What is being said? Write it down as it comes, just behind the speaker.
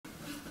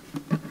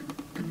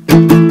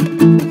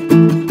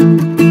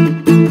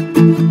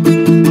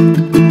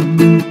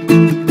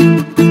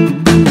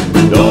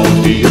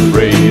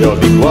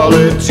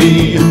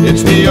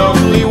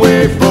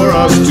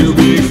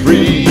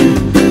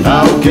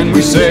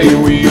say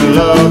we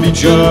love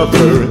each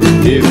other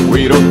if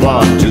we don't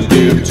want to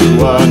give to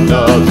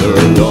another?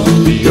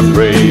 Don't be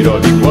afraid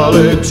of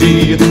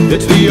equality,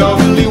 it's the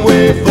only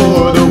way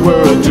for the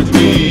world to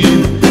be.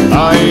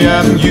 I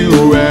am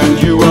you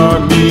and you are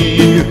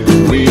me,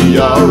 we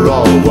are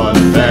all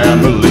one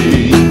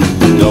family.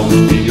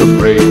 Don't be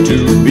afraid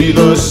to be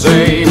the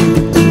same,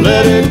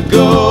 let it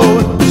go,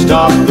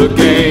 stop the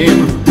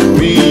game.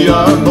 We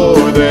are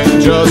more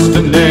than just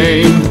a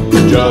name,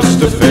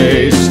 just a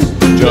face,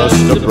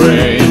 just a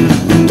brain.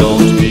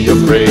 Don't be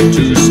afraid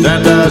to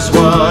stand as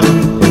one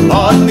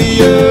on the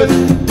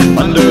earth,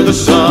 under the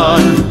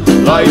sun.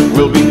 Life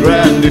will be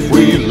grand if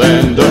we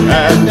lend a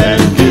hand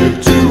and give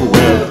to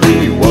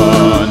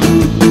everyone.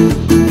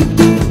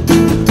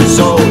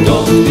 So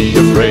don't be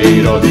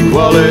afraid of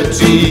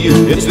equality,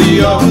 it's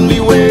the only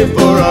way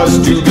for us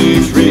to be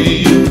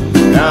free.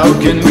 How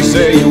can we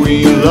say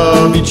we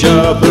love each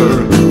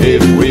other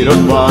if we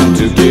don't want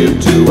to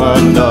give to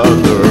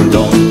another?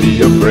 Don't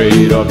be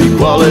afraid of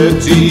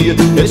equality,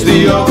 it's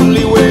the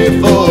only way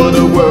for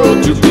the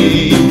world to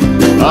be.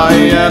 I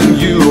am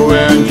you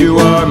and you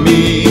are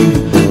me,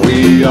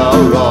 we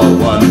are all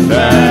one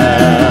family.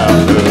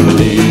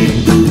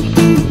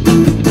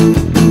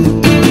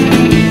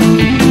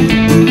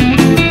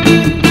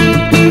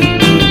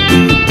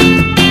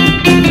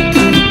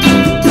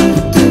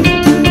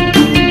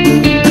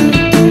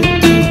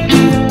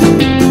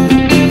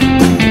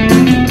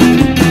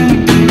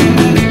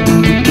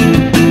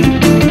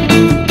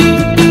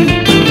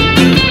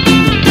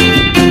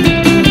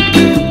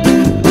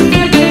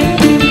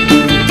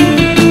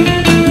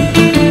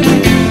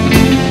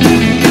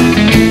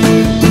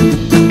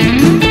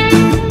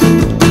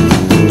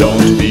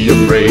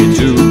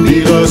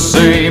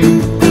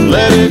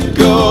 Let it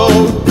go,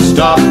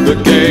 stop the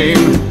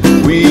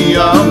game. We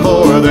are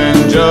more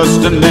than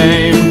just a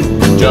name,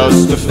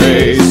 just a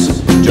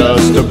face,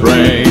 just a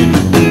brain.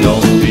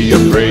 Don't be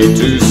afraid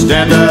to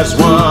stand as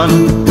one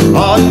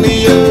on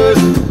the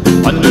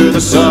earth, under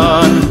the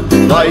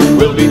sun. Life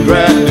will be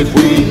grand if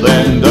we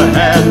lend a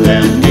hand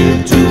and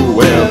give to